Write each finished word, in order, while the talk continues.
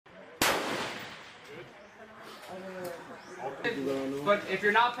But if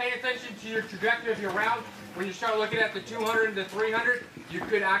you're not paying attention to your trajectory of your round, when you start looking at the 200 and the 300, you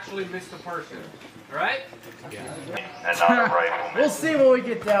could actually miss the person. All right? Yeah. And not a rifleman. We'll see when we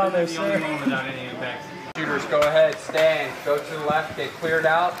get down there, sir. Without any impacts. Shooters, go ahead, stand, go to the left, get cleared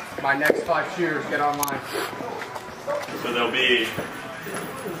out. My next 5 shooters, get online. So there'll be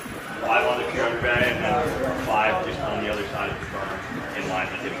 5 on the 200 bay and then 5 just on the other side of the car in line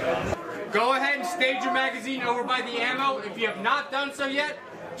with it. Go ahead and stage your magazine over by the ammo. If you have not done so yet,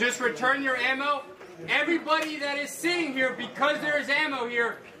 just return your ammo. Everybody that is sitting here, because there is ammo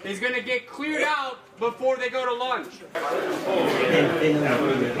here, is going to get cleared out before they go to lunch.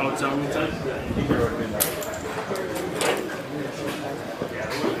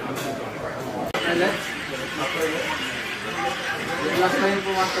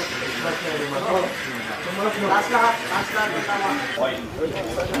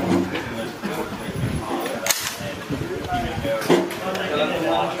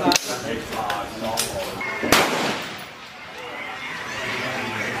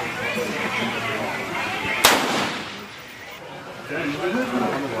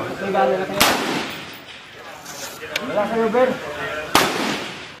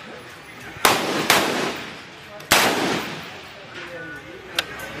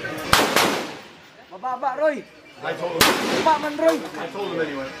 Mababa, Roy. I told him. Baba man, Roy. I told him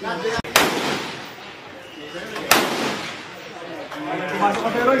anyway.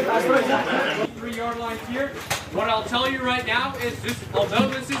 3-yard lines here. What I'll tell you right now is this, although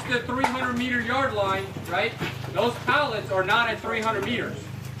this is the 300-meter yard line, right, those pallets are not at 300 meters.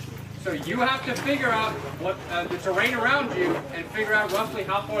 So you have to figure out what the terrain around you and figure out roughly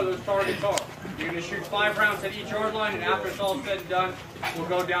how far those targets are. You're going to shoot 5 rounds at each yard line, and after it's all said and done, we'll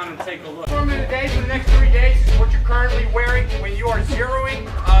go down and take a look. Form of the day for the next 3 days is what you're currently wearing when you are zeroing,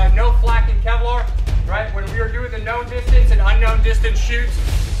 no flak and Kevlar, right? When we are doing the known distance and unknown distance shoots,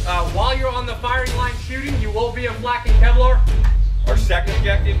 while you're on the firing line shooting, you will be a flak and Kevlar. Our second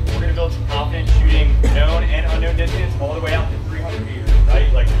objective, we're going to build some confidence shooting known and unknown distance all the way out to 300 meters,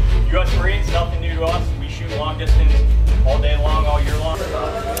 right? Like, U.S. Marines, nothing new to us. We shoot long distance all day long, all year long. You're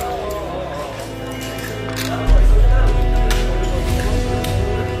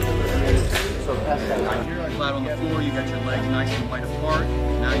flat on the floor, you got your legs nice and wide apart.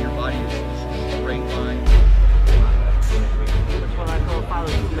 Now your body is a straight line. Which one I call follow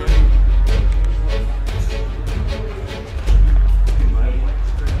you, man?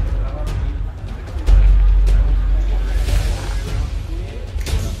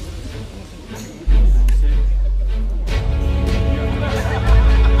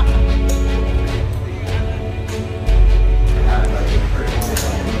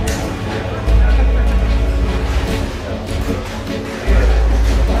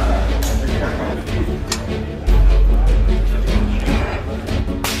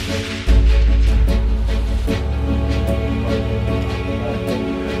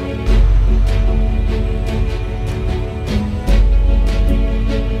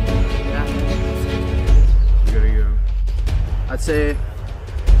 I'd say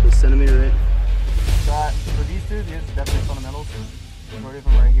a centimeter, right? Got for these two, these are definitely fundamentals. Majority of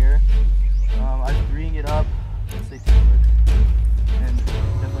them right here. I'm bringing it up, let's say 2 foot, and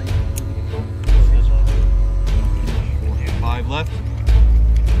definitely this one. 5 left.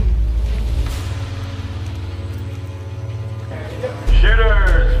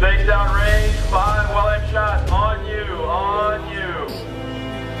 Shooters, face down range, 5 well-aimed shots on you, on you.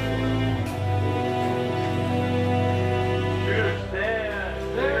 Shooters, stand,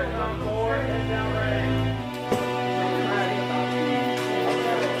 stand on board, head down range.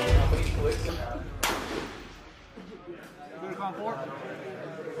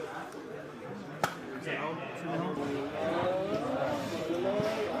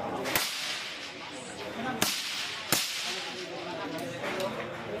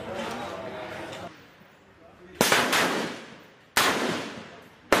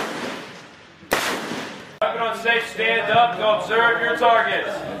 Weapon on safe, stand up, go observe your targets.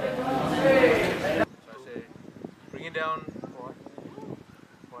 So I say, bring it down,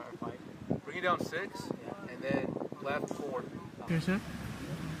 bring it down 6, and then left 4. Here's it.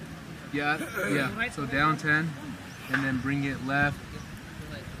 Yeah. So down 10, and then bring it left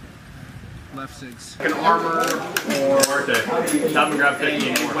 6. An armor or stop and grab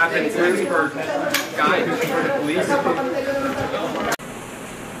 15 more. Weapons expert guy who's for the police.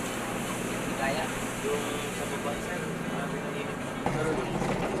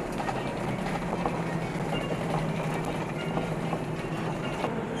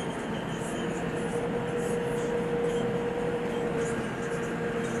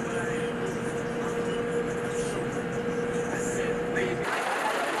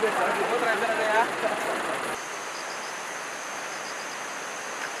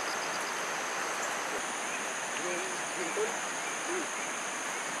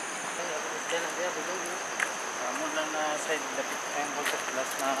 Mula na side dapit angle sa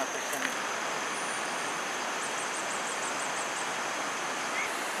plus na question.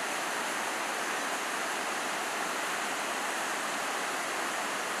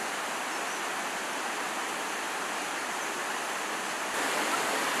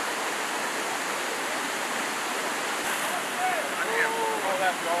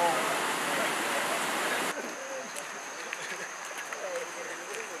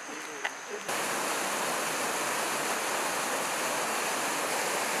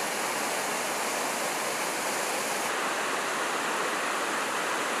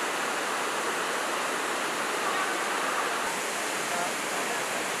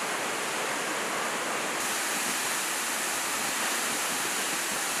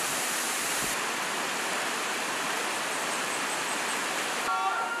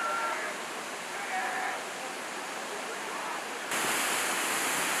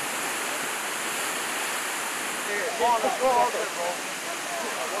 Let's go.